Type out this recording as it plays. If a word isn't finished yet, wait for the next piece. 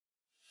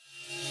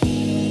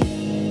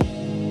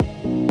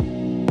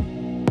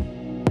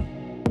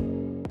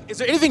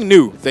there anything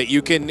new that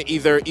you can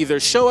either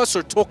show us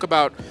or talk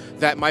about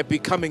that might be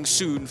coming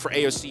soon for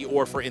AOC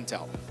or for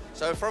Intel?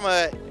 So from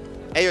a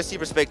AOC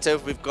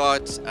perspective, we've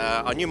got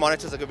our new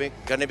monitors are going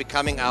to be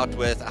coming out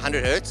with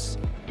 100 Hertz,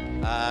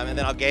 and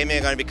then our gaming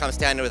are going to become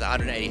standard with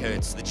 180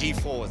 Hertz. The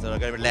G4s that are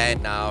going to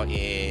land now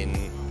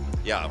in,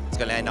 it's going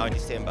to land now in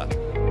December.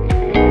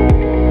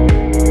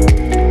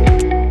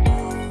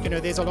 You know,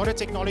 there's a lot of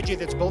technology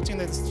that's built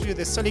through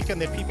the silicon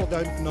that people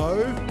don't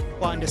know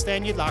or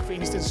understand yet, like for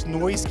instance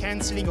noise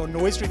cancelling or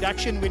noise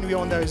reduction when we're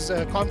on those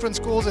conference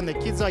calls and the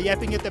kids are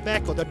yapping at the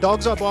back or the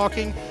dogs are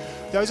barking.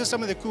 Those are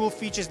some of the cool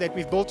features that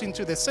we've built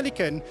into the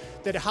silicon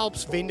that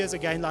helps vendors,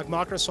 again, like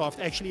Microsoft,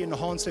 actually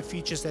enhance the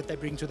features that they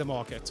bring to the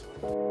market.